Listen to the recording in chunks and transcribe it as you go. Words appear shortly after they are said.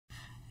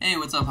Hey,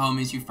 what's up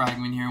homies, you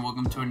Fragment here, and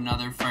welcome to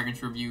another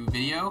fragrance review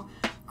video.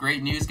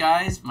 Great news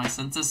guys, my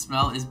sense of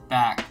smell is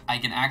back. I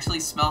can actually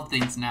smell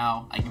things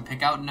now. I can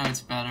pick out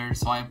notes better,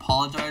 so I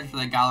apologize for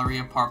the gallery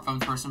of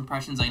parfums first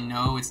impressions. I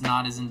know it's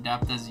not as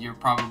in-depth as you're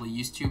probably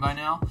used to by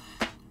now,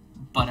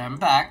 but I'm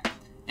back.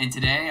 And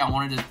today I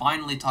wanted to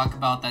finally talk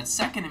about that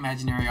second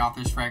imaginary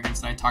author's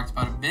fragrance that I talked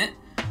about a bit,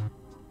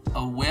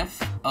 a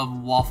whiff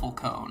of Waffle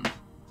Cone.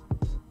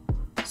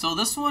 So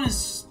this one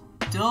is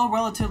still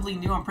relatively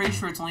new. I'm pretty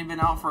sure it's only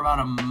been out for about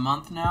a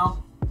month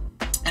now.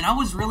 And I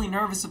was really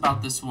nervous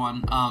about this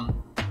one.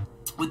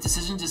 With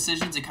Decisions,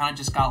 it kind of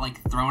just got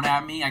like thrown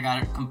at me. I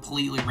got it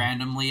completely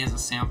randomly as a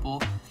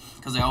sample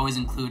because I always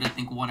include, I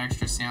think, one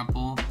extra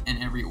sample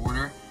in every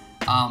order.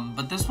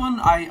 But this one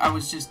I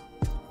was just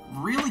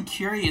really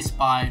curious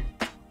by,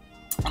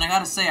 and I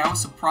gotta say I was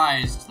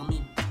surprised. Let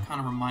me kind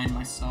of remind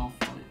myself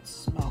what it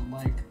smelled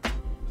like.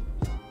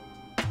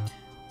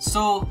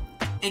 So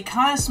it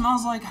kind of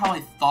smells like how I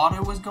thought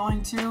it was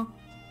going to,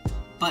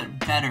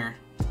 but better.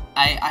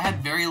 I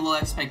had very low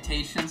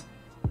expectations.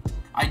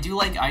 I do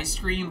like ice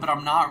cream, but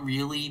I'm not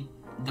really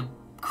the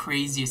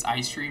craziest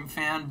ice cream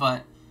fan,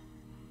 but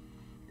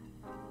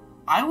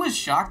I was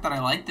shocked that I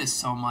liked this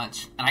so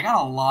much, and I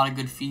got a lot of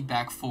good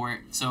feedback for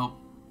it. So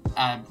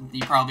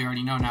you probably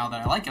already know now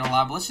that I like it a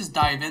lot, but let's just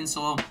dive in.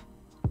 So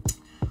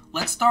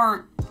let's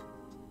start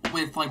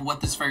with like what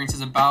this fragrance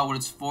is about, what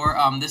it's for.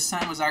 This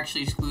scent was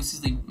actually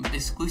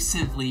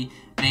exclusively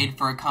made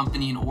for a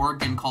company in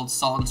Oregon called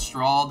Salt and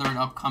Straw. They're an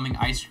upcoming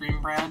ice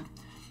cream brand.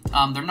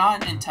 They're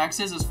not in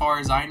Texas as far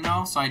as I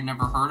know, so I'd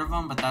never heard of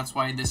them, but that's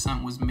why this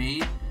scent was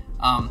made.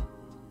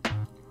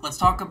 Let's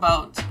talk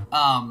about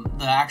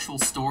the actual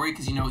story,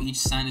 because you know each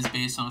scent is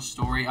based on a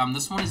story.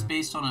 This one is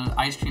based on an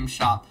ice cream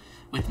shop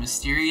with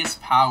mysterious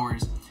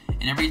powers,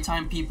 and every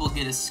time people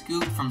get a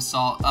scoop from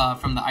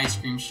the ice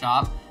cream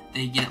shop,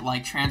 they get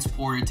like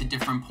transported to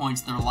different points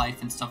of their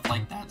life and stuff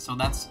like that. So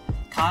that's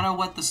kind of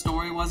what the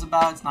story was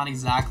about. It's not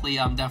exactly,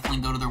 definitely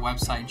go to their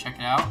website and check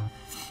it out.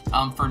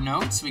 For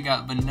notes, we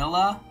got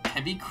vanilla,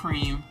 heavy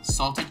cream,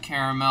 salted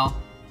caramel,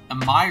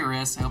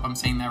 amyris, I hope I'm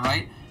saying that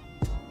right,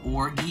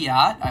 orgeat,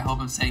 I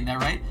hope I'm saying that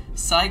right,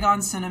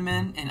 Saigon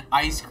cinnamon, and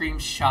ice cream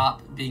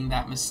shop being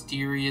that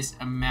mysterious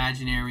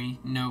imaginary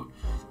note.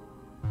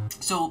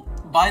 So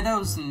by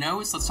those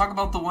notes, let's talk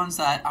about the ones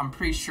that I'm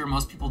pretty sure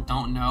most people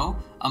don't know.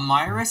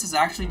 Amyris is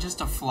actually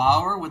just a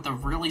flower with a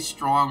really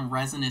strong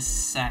resinous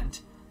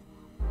scent.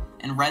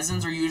 And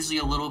resins are usually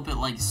a little bit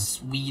like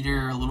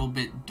sweeter, a little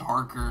bit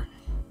darker.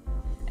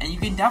 And you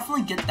can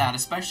definitely get that,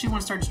 especially when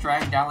it starts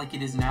drying down like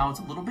it is now. It's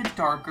a little bit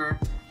darker.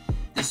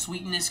 The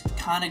sweetness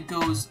kind of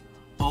goes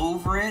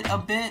over it a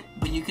bit,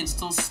 but you can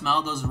still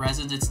smell those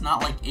resins. It's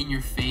not like in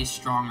your face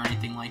strong or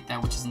anything like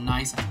that, which is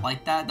nice. I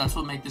like that. That's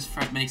what makes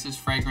this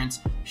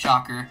fragrance,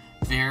 shocker,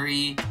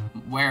 very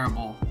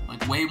wearable,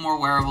 like way more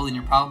wearable than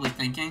you're probably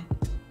thinking.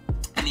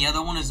 And the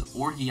other one is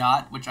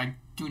orgeat, which I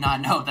do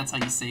not know if that's how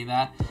you say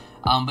that,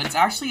 but it's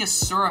actually a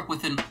syrup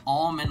with an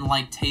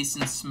almond-like taste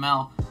and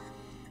smell.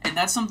 And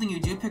that's something you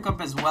do pick up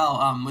as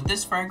well. With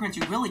this fragrance,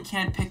 you really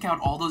can pick out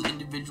all those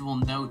individual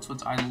notes,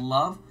 which I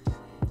love.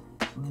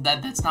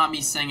 That's not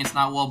me saying it's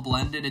not well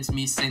blended, it's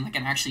me saying I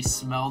can actually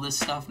smell this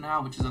stuff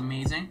now, which is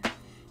amazing.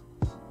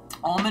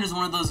 Almond is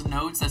one of those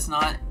notes that's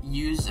not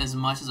used as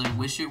much as I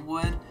wish it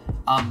would.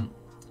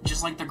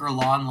 Just like the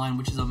Guerlain line,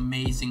 which is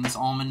amazing, this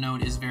almond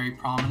note is very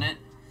prominent,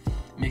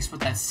 mixed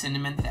with that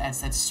cinnamon that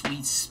adds that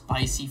sweet,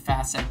 spicy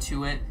facet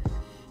to it.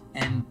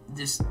 And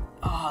this,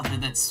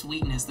 that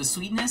sweetness. The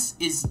sweetness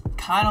is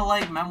kind of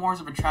like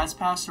Memoirs of a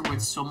Trespasser, where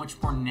it's so much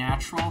more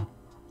natural.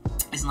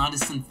 It's not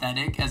as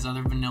synthetic as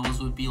other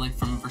vanillas would be, like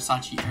from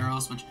Versace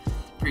Eros, which I'm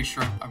pretty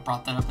sure I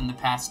brought that up in the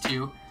past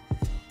too.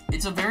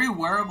 It's a very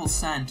wearable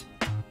scent,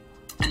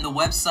 and the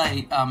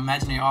website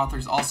Imaginary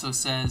Authors also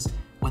says,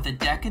 with a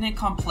decadent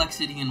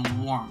complexity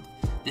and warmth,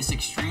 this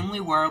extremely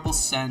wearable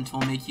scent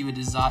will make you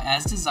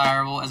as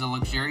desirable as a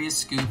luxurious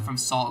scoop from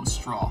Salt and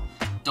Straw.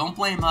 Don't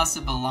blame us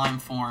if a lime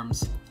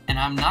forms. And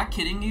I'm not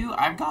kidding you,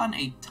 I've gotten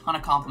a ton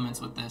of compliments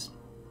with this.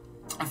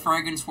 A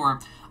fragrance where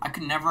I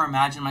could never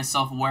imagine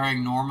myself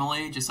wearing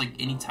normally, just like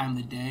any time of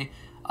the day.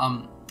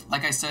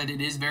 Like I said,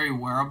 it is very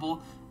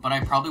wearable, but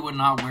I probably would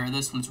not wear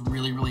this when it's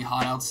really, really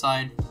hot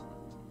outside,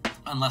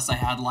 unless I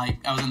had like,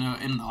 I was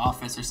in the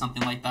office or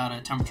something like that,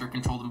 a temperature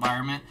controlled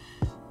environment.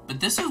 But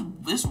this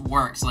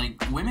works.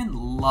 Like, women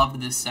loved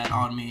this set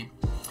on me.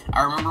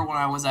 I remember when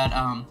I was at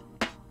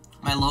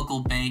my local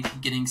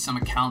bank getting some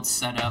accounts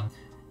set up,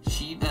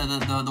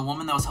 the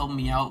woman that was helping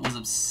me out was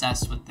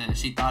obsessed with this.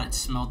 She thought it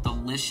smelled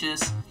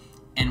delicious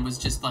and was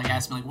just like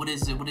asking me like, what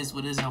is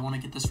it, I want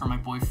to get this for my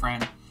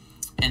boyfriend,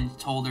 and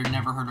told her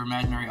never heard of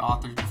Imaginary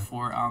Authors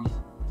before.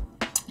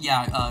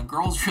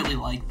 Girls really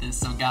like this,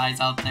 so guys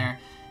out there,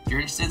 if you're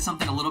interested in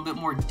something a little bit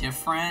more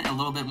different, a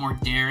little bit more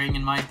daring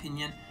in my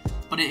opinion,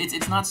 but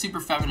it's not super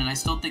feminine. I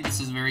still think this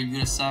is very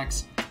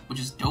unisex, which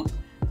is dope.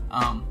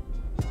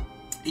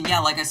 And yeah,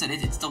 like I said,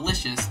 it's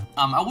delicious.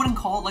 I wouldn't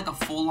call it like a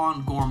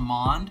full-on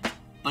gourmand,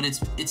 but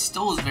it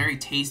still is very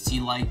tasty.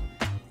 Like,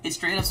 It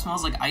straight up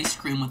smells like ice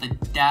cream with a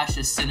dash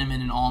of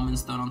cinnamon and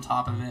almonds thrown on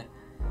top of it,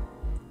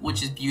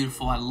 which is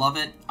beautiful. I love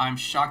it. I'm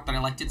shocked that I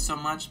liked it so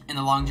much. And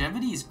the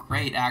longevity is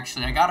great,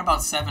 actually. I got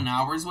about 7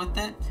 hours with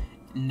it.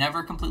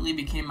 Never completely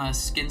became a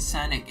skin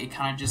scent. It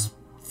kind of just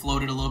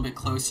floated a little bit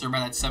closer by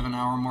that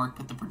 7-hour mark,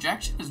 but the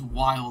projection is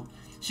wild.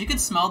 She could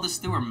smell this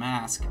through her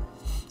mask,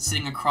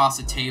 sitting across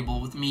a table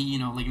with me, you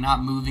know, like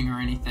not moving or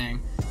anything,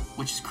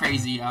 which is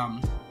crazy.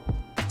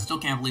 Still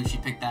can't believe she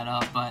picked that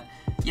up, but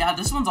yeah,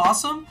 this one's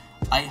awesome.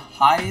 I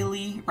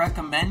highly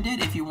recommend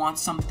it if you want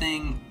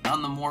something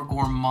on the more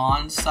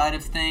gourmand side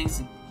of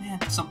things,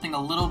 man, something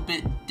a little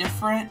bit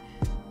different.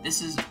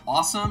 This is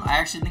awesome. I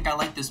actually think I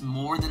like this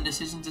more than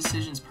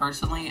Decisions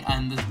personally,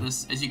 and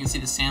this, as you can see,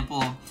 the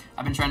sample,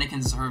 I've been trying to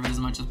conserve it as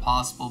much as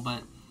possible,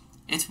 but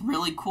it's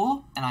really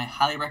cool, and I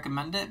highly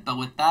recommend it. But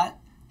with that,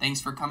 thanks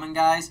for coming,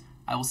 guys.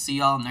 I will see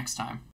y'all next time.